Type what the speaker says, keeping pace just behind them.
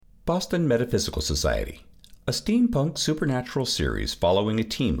Boston Metaphysical Society, a steampunk supernatural series following a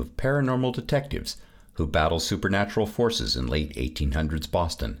team of paranormal detectives who battle supernatural forces in late 1800s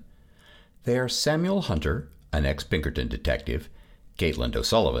Boston. They are Samuel Hunter, an ex-Pinkerton detective, Caitlin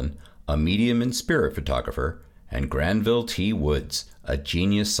O'Sullivan, a medium and spirit photographer, and Granville T. Woods, a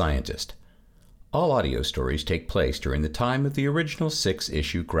genius scientist. All audio stories take place during the time of the original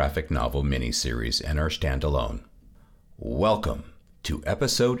 6-issue graphic novel miniseries and are standalone. Welcome to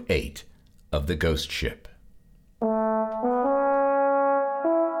Episode 8 of The Ghost Ship.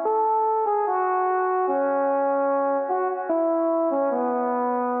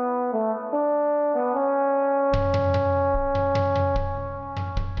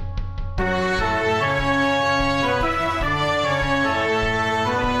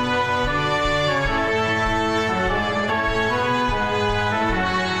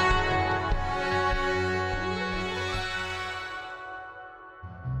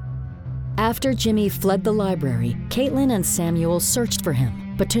 After Jimmy fled the library, Caitlin and Samuel searched for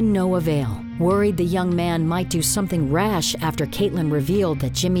him, but to no avail. Worried the young man might do something rash after Caitlin revealed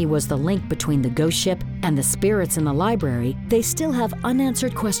that Jimmy was the link between the ghost ship and the spirits in the library, they still have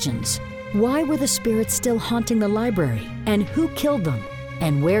unanswered questions. Why were the spirits still haunting the library? And who killed them?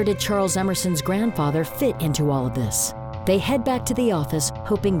 And where did Charles Emerson's grandfather fit into all of this? They head back to the office,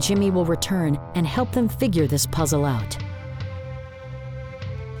 hoping Jimmy will return and help them figure this puzzle out.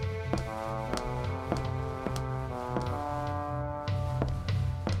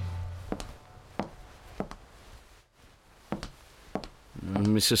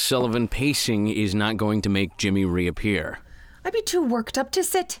 Mrs. Sullivan, pacing is not going to make Jimmy reappear. I'd be too worked up to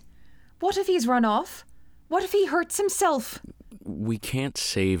sit. What if he's run off? What if he hurts himself? We can't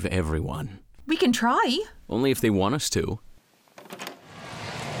save everyone. We can try. Only if they want us to.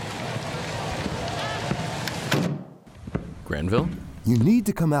 Granville? You need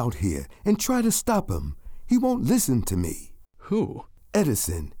to come out here and try to stop him. He won't listen to me. Who?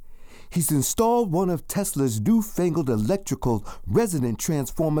 Edison. He's installed one of Tesla's newfangled electrical resonant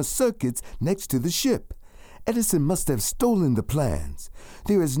transformer circuits next to the ship. Edison must have stolen the plans.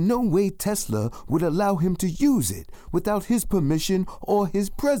 There is no way Tesla would allow him to use it without his permission or his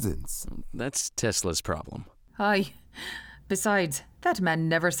presence. That's Tesla's problem. Aye. Besides, that man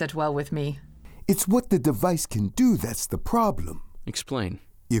never sat well with me. It's what the device can do that's the problem. Explain.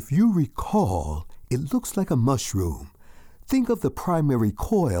 If you recall, it looks like a mushroom. Think of the primary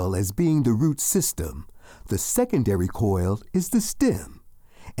coil as being the root system. The secondary coil is the stem.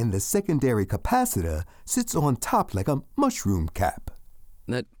 And the secondary capacitor sits on top like a mushroom cap.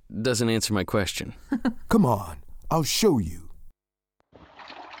 That doesn't answer my question. Come on, I'll show you.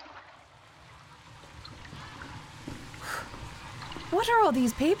 What are all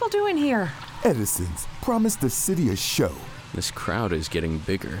these people doing here? Edison's promised the city a show. This crowd is getting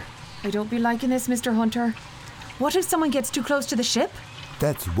bigger. I don't be liking this, Mr. Hunter. What if someone gets too close to the ship?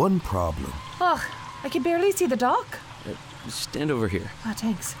 That's one problem. Ugh, I can barely see the dock. Stand over here. Ah,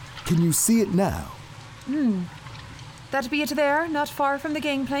 thanks. Can you see it now? That be it there, not far from the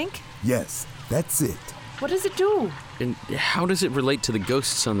gangplank? Yes, that's it. What does it do? And how does it relate to the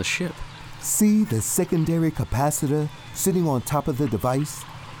ghosts on the ship? See the secondary capacitor sitting on top of the device?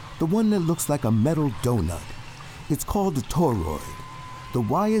 The one that looks like a metal donut. It's called a toroid. The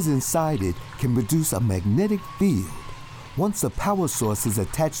wires inside it can produce a magnetic field. Once a power source is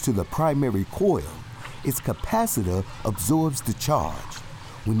attached to the primary coil, its capacitor absorbs the charge.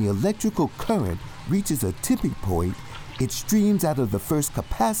 When the electrical current reaches a tipping point, it streams out of the first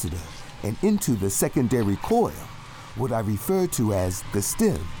capacitor and into the secondary coil, what I refer to as the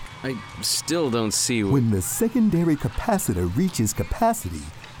stem. I still don't see When the secondary capacitor reaches capacity,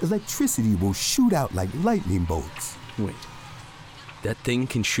 electricity will shoot out like lightning bolts. Wait. That thing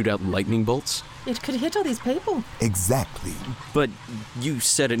can shoot out lightning bolts? It could hit all these people. Exactly. But you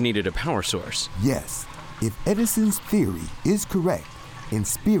said it needed a power source. Yes. If Edison's theory is correct, and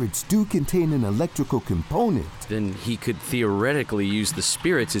spirits do contain an electrical component, then he could theoretically use the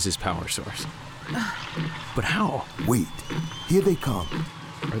spirits as his power source. But how? Wait, here they come.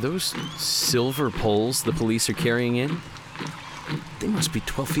 Are those silver poles the police are carrying in? They must be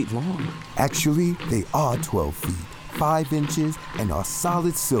 12 feet long. Actually, they are 12 feet, 5 inches, and are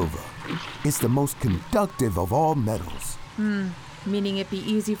solid silver. It's the most conductive of all metals. Meaning it'd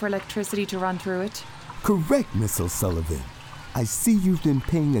be easy for electricity to run through it? Correct, Miss O'Sullivan. I see you've been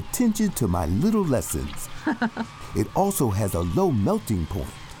paying attention to my little lessons. It also has a low melting point.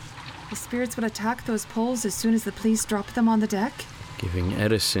 The spirits would attack those poles as soon as the police drop them on the deck? Giving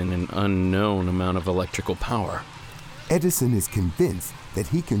Edison an unknown amount of electrical power. Edison is convinced that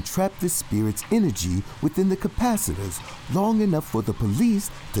he can trap the spirit's energy within the capacitors long enough for the police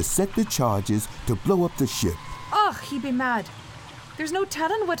to set the charges to blow up the ship. Ugh, he'd be mad. There's no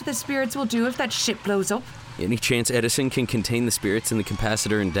telling what the spirits will do if that ship blows up. Any chance Edison can contain the spirits in the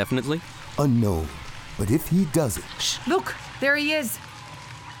capacitor indefinitely? Unknown. But if he does it... Shh, look, there he is.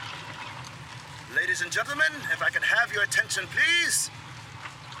 Ladies and gentlemen, if I can have your attention, please.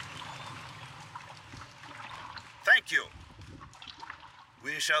 Thank you.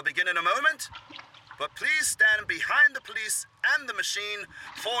 We shall begin in a moment, but please stand behind the police and the machine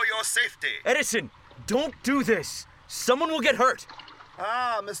for your safety. Edison, don't do this. Someone will get hurt.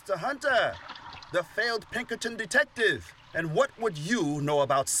 Ah, Mr. Hunter, the failed Pinkerton detective. And what would you know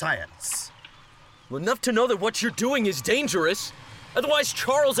about science? Well, enough to know that what you're doing is dangerous. Otherwise,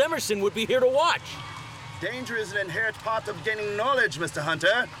 Charles Emerson would be here to watch. Danger is an inherent part of gaining knowledge, Mr.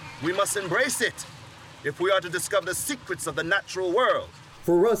 Hunter. We must embrace it if we are to discover the secrets of the natural world.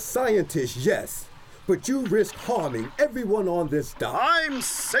 For us scientists, yes. But you risk harming everyone on this dock. I'm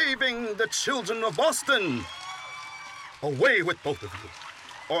saving the children of Boston. Away with both of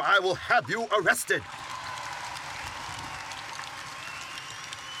you, or I will have you arrested.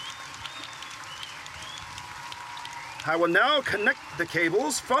 I will now connect the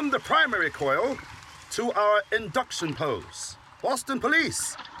cables from the primary coil to our induction pose. Boston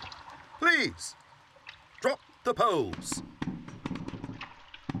Police, please, drop the pose.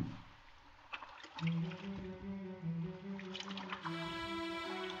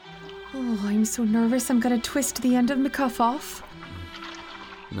 Oh, I'm so nervous I'm gonna twist the end of my cuff off.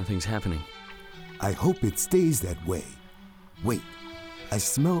 Nothing's happening. I hope it stays that way. Wait, I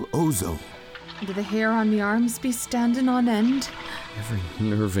smell ozone. Do the hair on my arms be standing on end? Every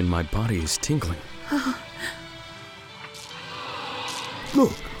nerve in my body is tingling.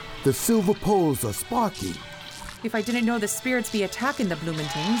 Look, the silver poles are sparking. If I didn't know the spirits be attacking the bloomin'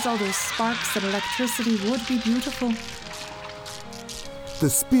 things, all those sparks and electricity would be beautiful. The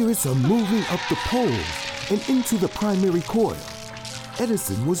spirits are moving up the poles and into the primary coil.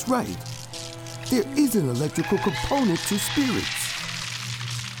 Edison was right. There is an electrical component to spirits.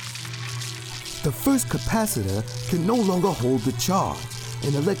 The first capacitor can no longer hold the charge,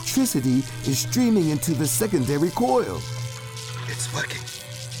 and electricity is streaming into the secondary coil. It's working.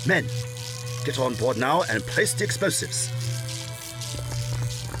 Men, get on board now and place the explosives.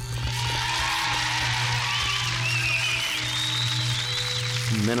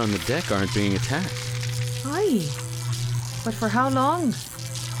 The men on the deck aren't being attacked. Aye. But for how long?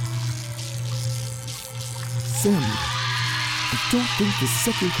 Sammy, I don't think the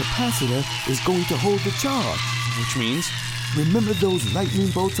second capacitor is going to hold the charge. Which means? Remember those lightning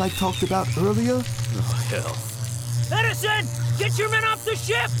bolts I talked about earlier? Oh, hell. Edison, get your men off the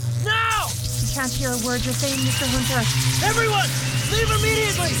ship, now! I can't hear a word you're saying, Mr. Hunter. Everyone, leave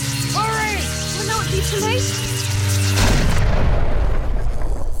immediately! Hurry! Will not be too late.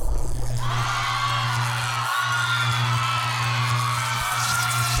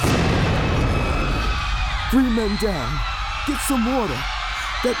 3 men down. Get some water.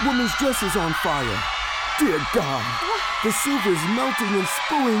 That woman's dress is on fire. Dear God, the silver is melting and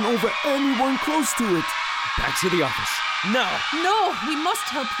spewing over anyone close to it. Back to the office. No! No, we must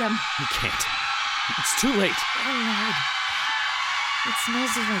help them. You can't. It's too late. Oh, Lord. It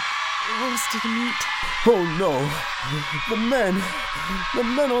smells like roasted meat. Oh no! The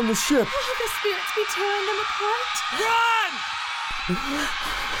men on the ship. Oh, the spirits be tearing them apart. Run!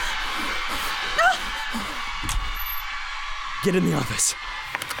 Get in the office.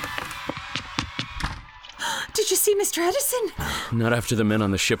 Did you see Mr. Edison? Not after the men on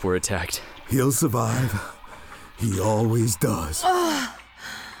the ship were attacked. He'll survive. He always does.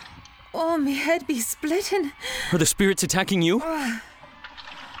 Oh, me head be splitting. Are the spirits attacking you?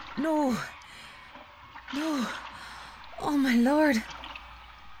 No. Oh, my Lord.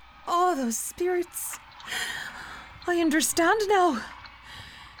 Oh, those spirits. I understand now.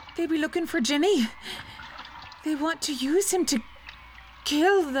 They be looking for Jimmy. They want to use him to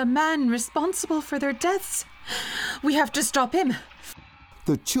kill the man responsible for their deaths. We have to stop him.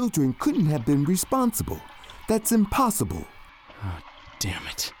 The children couldn't have been responsible. That's impossible. Oh, damn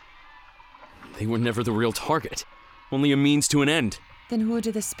it. They were never the real target. Only a means to an end. Then who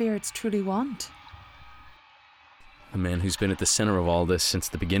do the spirits truly want? The man who's been at the center of all this since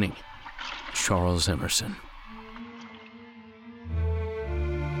the beginning. Charles Emerson.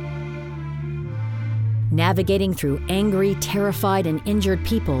 Navigating through angry, terrified, and injured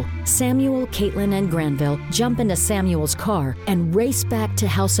people, Samuel, Caitlin, and Granville jump into Samuel's car and race back to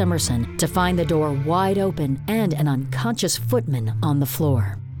House Emerson to find the door wide open and an unconscious footman on the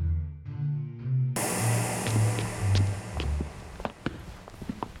floor.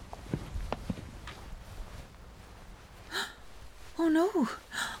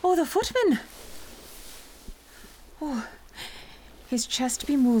 Oh, the footman. Oh, his chest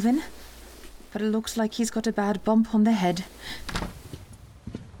be moving, but it looks like he's got a bad bump on the head.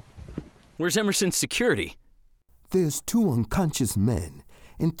 Where's Emerson's security? There's 2 unconscious men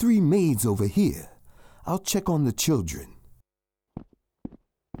and 3 maids over here. I'll check on the children.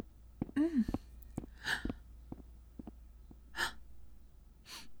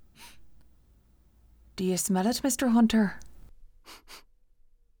 Do you smell it, Mr. Hunter?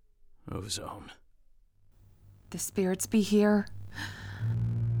 Ozone. The spirits be here.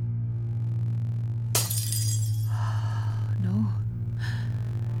 No.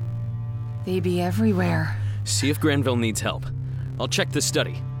 They be everywhere. See if Granville needs help. I'll check the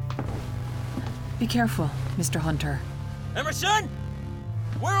study. Be careful, Mr. Hunter. Emerson?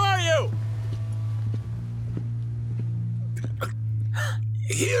 Where are you?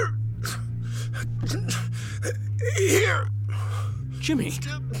 Here. Here. Jimmy!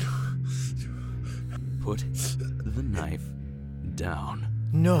 Put the knife down.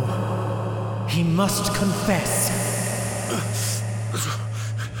 No. He must confess.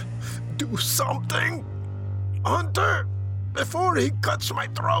 Do something, Hunter, before he cuts my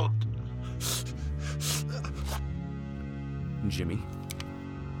throat. Jimmy,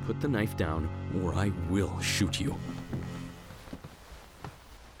 put the knife down or I will shoot you.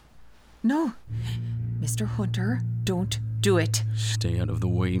 No. Mr. Hunter, don't do it. Stay out of the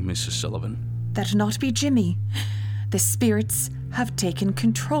way, Mrs. Sullivan. That not be Jimmy. The spirits have taken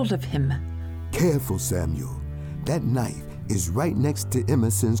control of him. Careful, Samuel. That knife is right next to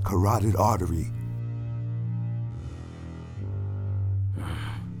Emerson's carotid artery.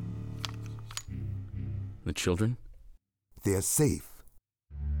 The children? They're safe.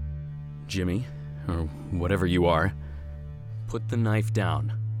 Jimmy, or whatever you are, put the knife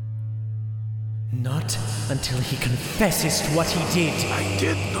down. Not until he confesses to what he did. I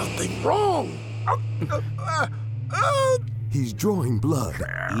did nothing wrong. He's drawing blood.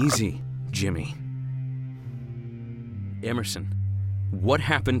 Easy, Jimmy. Emerson, what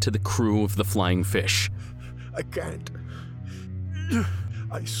happened to the crew of the Flying Fish? I can't.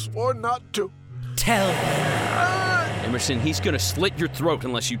 I swore not to. Tell him. Emerson, he's gonna slit your throat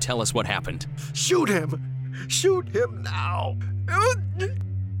unless you tell us what happened. Shoot him. Shoot him now.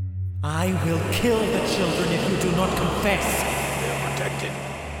 I will kill the children if you do not confess. They're protected.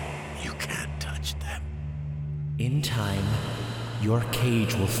 You can't touch them. In time, your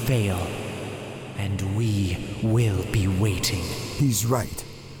cage will fail, and we will be waiting. He's right.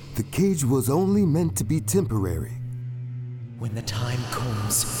 The cage was only meant to be temporary. When the time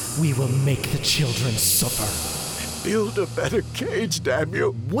comes, we will make the children suffer. Build a better cage, damn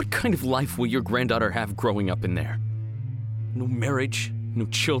you. What kind of life will your granddaughter have growing up in there? No marriage, no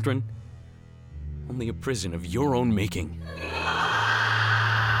children, only a prison of your own making.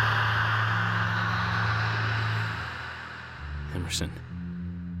 Emerson,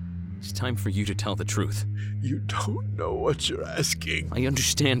 it's time for you to tell the truth. You don't know what you're asking. I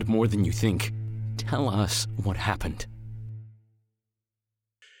understand more than you think. Tell us what happened.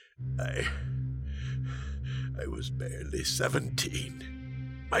 I was barely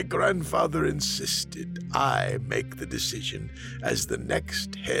 17. My grandfather insisted I make the decision as the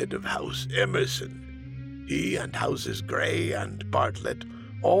next head of House Emerson. He and Houses Gray and Bartlett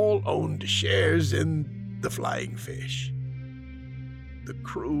all owned shares in the Flying Fish. The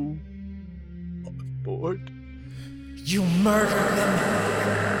crew on board. You murdered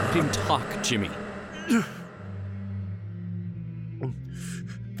them! Let him talk, Jimmy.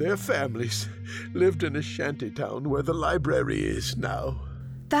 Their families lived in a shanty town where the library is now.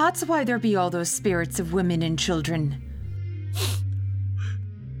 That's why there be all those spirits of women and children.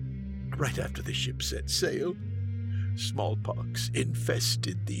 Right after the ship set sail, smallpox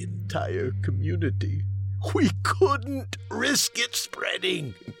infested the entire community. We couldn't risk it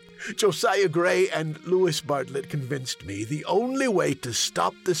spreading. Josiah Gray and Louis Bartlett convinced me the only way to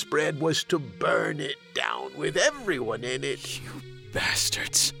stop the spread was to burn it down with everyone in it. You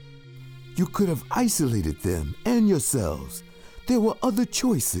bastards. You could have isolated them and yourselves. There were other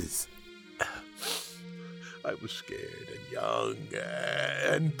choices. I was scared and young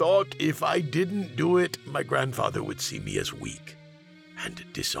and thought if I didn't do it, my grandfather would see me as weak and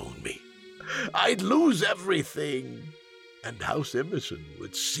disown me. I'd lose everything, and House Emerson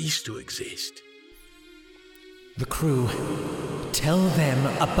would cease to exist. The crew. Tell them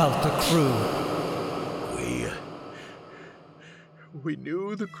about the crew. We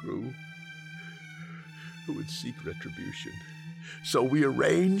knew the crew who would seek retribution, so we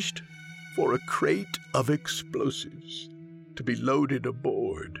arranged for a crate of explosives to be loaded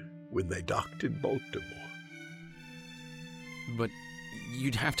aboard when they docked in Baltimore. But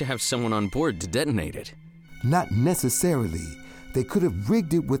you'd have to have someone on board to detonate it. Not necessarily. They could have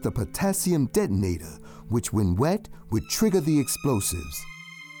rigged it with a potassium detonator, which when wet would trigger the explosives.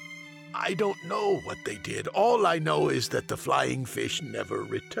 I don't know what they did. All I know is that the flying fish never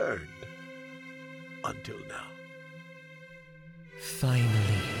returned. Until now.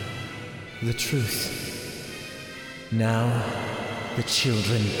 Finally, the truth. Now, the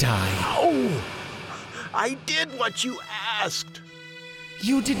children die. Oh! I did what you asked!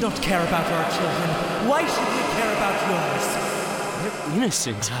 You did not care about our children. Why should we care about yours? They're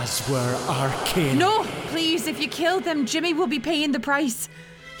innocent. As were our kin. No, please, if you kill them, Jimmy will be paying the price.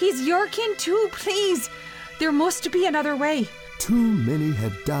 He's your kin too, please. There must be another way. Too many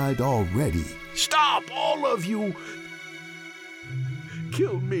have died already. Stop, all of you!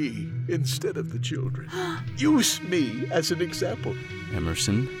 Kill me instead of the children. Use me as an example.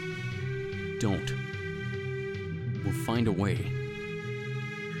 Emerson, don't. We'll find a way.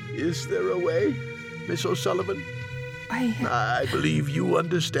 Is there a way, Miss O'Sullivan? I believe you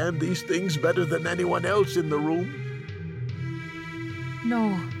understand these things better than anyone else in the room.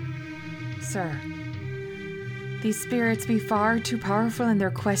 No, sir. These spirits be far too powerful in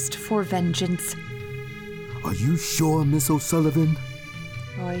their quest for vengeance. Are you sure, Miss O'Sullivan?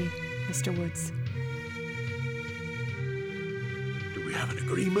 Aye, Mr. Woods. Do we have an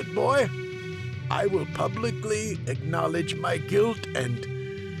agreement, boy? I will publicly acknowledge my guilt, and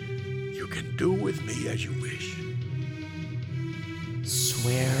you can do with me as you wish.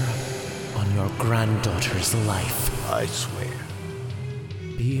 Swear on your granddaughter's life. I swear.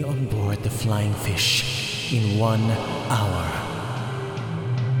 Be on board the Flying Fish in 1 hour.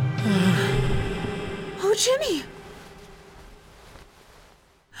 Oh, Jimmy!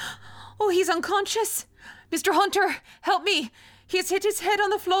 Oh, he's unconscious. Mr. Hunter, help me. He's hit his head on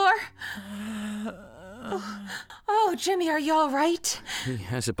the floor. Oh, Jimmy, are you all right? He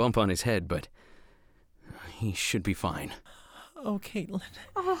has a bump on his head, but he should be fine. Oh, Caitlin.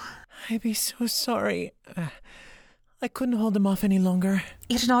 Oh. I'd be so sorry. I couldn't hold him off any longer.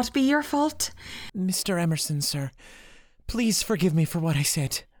 It'd not be your fault. Mr. Emerson, sir, please forgive me for what I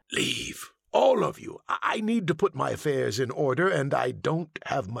said. Leave. All of you. I need to put my affairs in order, and I don't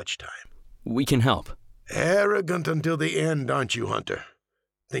have much time. We can help. Arrogant until the end, aren't you, Hunter?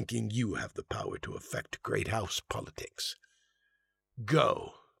 Thinking you have the power to affect great house politics.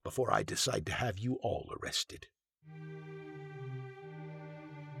 Go, before I decide to have you all arrested.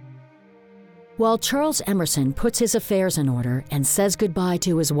 While Charles Emerson puts his affairs in order and says goodbye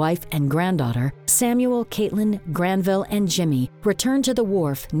to his wife and granddaughter, Samuel, Caitlin, Granville, and Jimmy return to the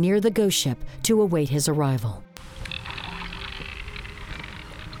wharf near the ghost ship to await his arrival.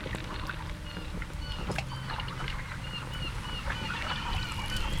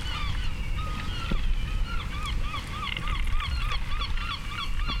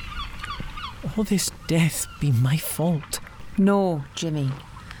 All this death be my fault. No, Jimmy.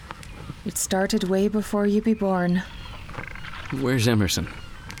 It started way before you be born. Where's Emerson?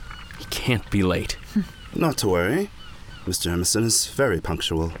 He can't be late. Not to worry. Mr. Emerson is very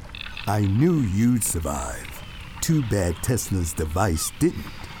punctual. I knew you'd survive. Too bad Tesla's device didn't.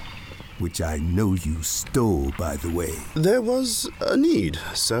 Which I know you stole, by the way. There was a need,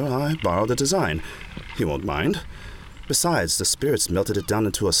 so I borrowed the design. He won't mind. Besides, the spirits melted it down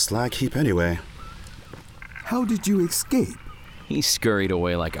into a slag heap anyway. How did you escape? He scurried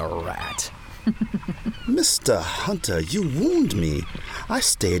away like a rat. Mr. Hunter, you wound me. I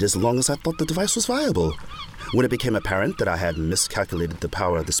stayed as long as I thought the device was viable. When it became apparent that I had miscalculated the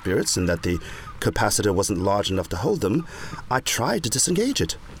power of the spirits and that the capacitor wasn't large enough to hold them, I tried to disengage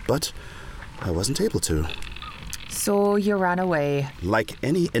it, but I wasn't able to. So you ran away. Like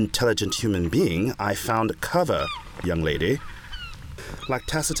any intelligent human being, I found cover, young lady. Like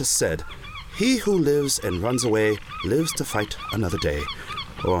Tacitus said, he who lives and runs away lives to fight another day,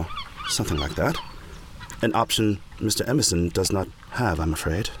 or something like that. An option Mr. Emerson does not have, I'm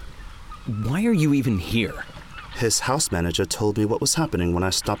afraid. Why are you even here? His house manager told me what was happening when I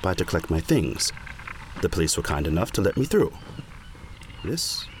stopped by to collect my things. The police were kind enough to let me through.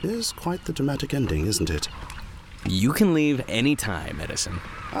 This is quite the dramatic ending, isn't it? You can leave any time, Edison.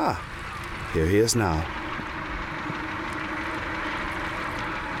 Ah, here he is now.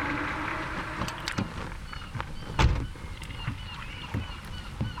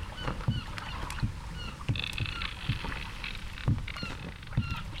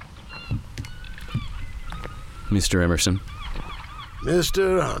 Mr. Emerson.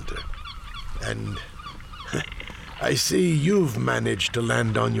 Mr. Hunter. And I see you've managed to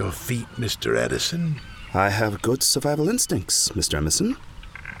land on your feet, Mr. Edison. I have good survival instincts, Mr. Emerson.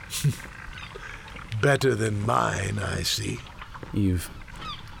 Better than mine, I see. You've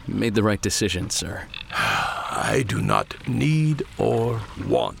You made the right decision, sir. I do not need or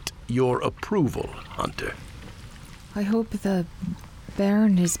want your approval, Hunter. I hope the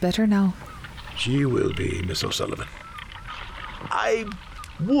bairn is better now. She will be, Miss O'Sullivan. I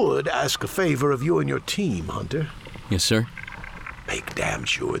would ask a favor of you and your team, Hunter. Yes, sir? Make damn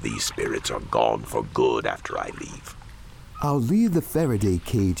sure these spirits are gone for good after I leave. I'll leave the Faraday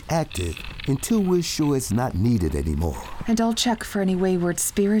cage active until we're sure it's not needed anymore. And I'll check for any wayward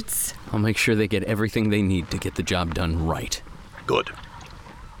spirits. I'll make sure they get everything they need to get the job done right. Good.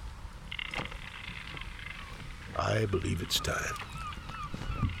 I believe it's time.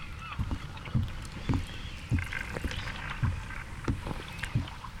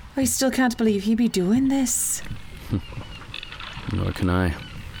 I still can't believe he'd be doing this. Nor can I.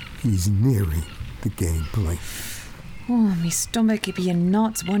 He's nearing the gangplank. Oh, my stomach would be in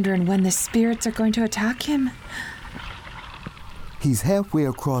knots wondering when the spirits are going to attack him. He's halfway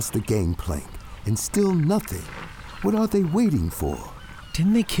across the gangplank, and still nothing. What are they waiting for?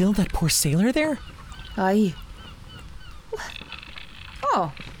 Didn't they kill that poor sailor there? Aye.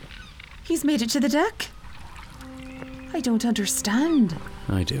 Oh, he's made it to the deck? I don't understand.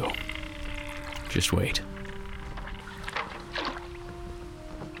 I do. Just wait.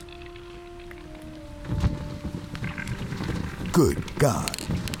 Good God.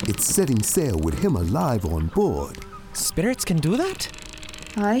 It's setting sail with him alive on board. Spirits can do that?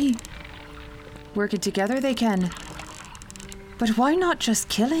 Aye. Working together they can. But why not just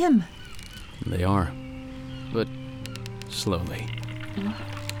kill him? They are. But slowly.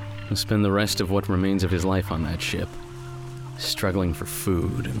 He'll spend the rest of what remains of his life on that ship, struggling for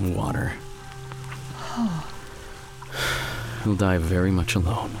food and water. He'll die very much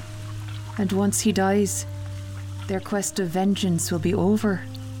alone. And once he dies, their quest of vengeance will be over,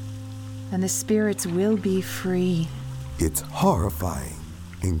 and the spirits will be free. It's horrifying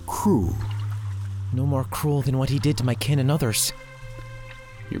and cruel. No more cruel than what he did to my kin and others.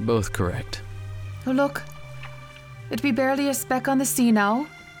 You're both correct. Oh, look. It'd be barely a speck on the sea now.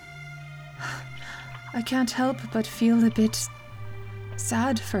 I can't help but feel a bit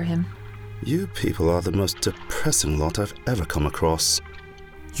sad for him. You people are the most depressing lot I've ever come across.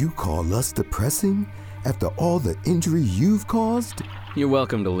 You call us depressing after all the injury you've caused? You're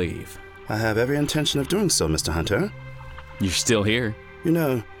welcome to leave. I have every intention of doing so, Mr. Hunter. You're still here? You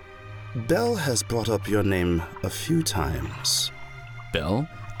know, Bell has brought up your name a few times. Bell?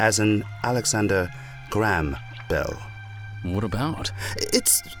 As in Alexander Graham Bell. What about?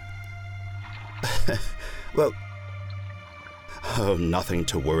 It's... well... Oh, nothing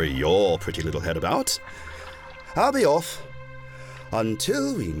to worry your pretty little head about. I'll be off.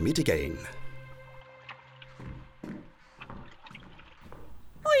 Until we meet again.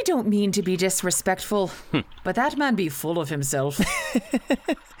 I don't mean to be disrespectful, but that man be full of himself.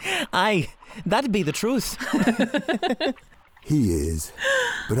 Aye, that'd be the truth. He is,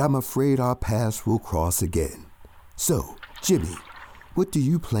 but I'm afraid our paths will cross again. So, Jimmy, what do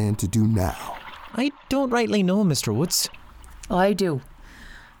you plan to do now? I don't rightly know, Mr. Woods. I do.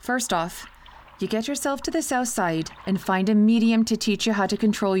 First off, you get yourself to the south side and find a medium to teach you how to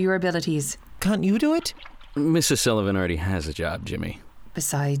control your abilities. Can't you do it? Mrs. Sullivan already has a job, Jimmy.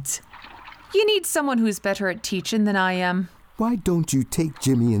 Besides, you need someone who's better at teaching than I am. Why don't you take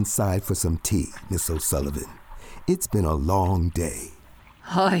Jimmy inside for some tea, Miss O'Sullivan? It's been a long day.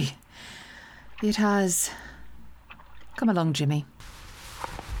 Aye, it has. Come along, Jimmy.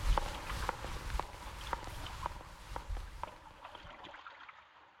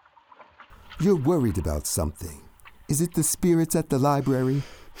 You're worried about something. Is it the spirits at the library?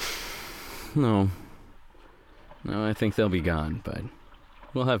 No, I think they'll be gone, but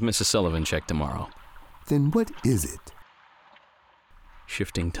we'll have Mrs. Sullivan check tomorrow. Then what is it?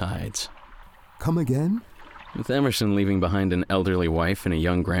 Shifting tides. Come again? With Emerson leaving behind an elderly wife and a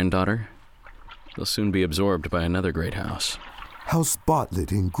young granddaughter, they'll soon be absorbed by another great house. House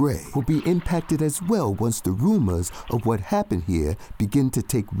Bartlett and Gray will be impacted as well once the rumors of what happened here begin to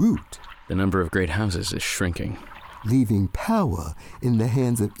take root. The number of great houses is shrinking, leaving power in the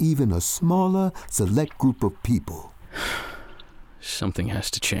hands of even a smaller, select group of people. Something has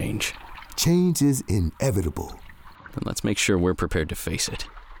to change. Change is inevitable. Then let's make sure we're prepared to face it.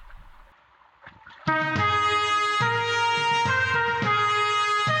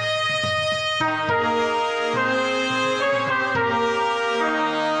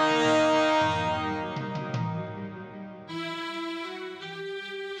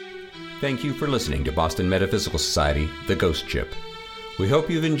 Thank you for listening to Boston Metaphysical Society, The Ghost Ship. We hope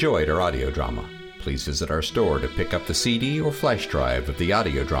you've enjoyed our audio drama. Please visit our store to pick up the CD or flash drive of the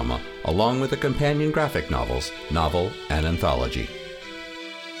audio drama, along with the companion graphic novels, novel, and anthology.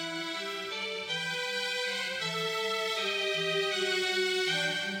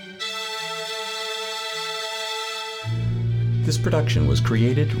 This production was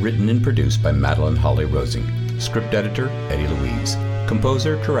created, written, and produced by Madeline Holly Rosing. Script editor, Eddie Louise.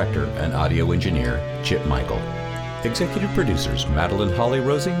 Composer, director, and audio engineer, Chip Michael. Executive producers, Madeline Holly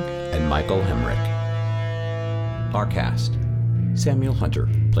Rosing and Michael Hemrick. Our cast: Samuel Hunter,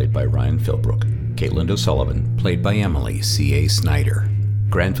 played by Ryan Philbrook. Caitlin O'Sullivan, played by Emily C.A. Snyder.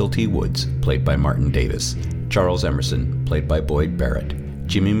 Granville T. Woods, played by Martin Davis. Charles Emerson, played by Boyd Barrett.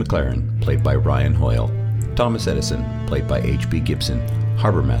 Jimmy McLaren, played by Ryan Hoyle. Thomas Edison, played by H.B. Gibson.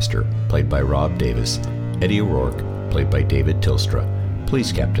 Harbormaster, played by Rob Davis. Eddie O'Rourke, played by David Tilstra.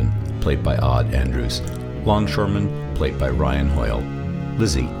 Police Captain, played by Odd Andrews. Longshoreman, played by Ryan Hoyle.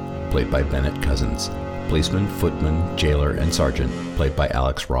 Lizzie, played by Bennett Cousins. Policeman, footman, jailer, and sergeant, played by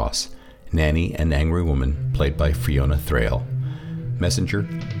Alex Ross. Nanny and Angry Woman, played by Fiona Thrale. Messenger,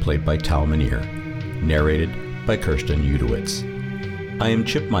 played by Tal Minear. Narrated by Kirsten Udowitz. I am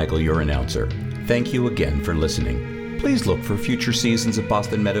Chip Michael, your announcer. Thank you again for listening. Please look for future seasons of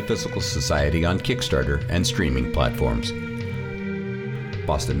Boston Metaphysical Society on Kickstarter and streaming platforms.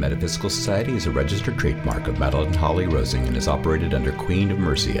 Boston Metaphysical Society is a registered trademark of Madeline Holly Rosing and is operated under Queen of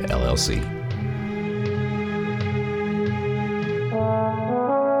Mercia, LLC.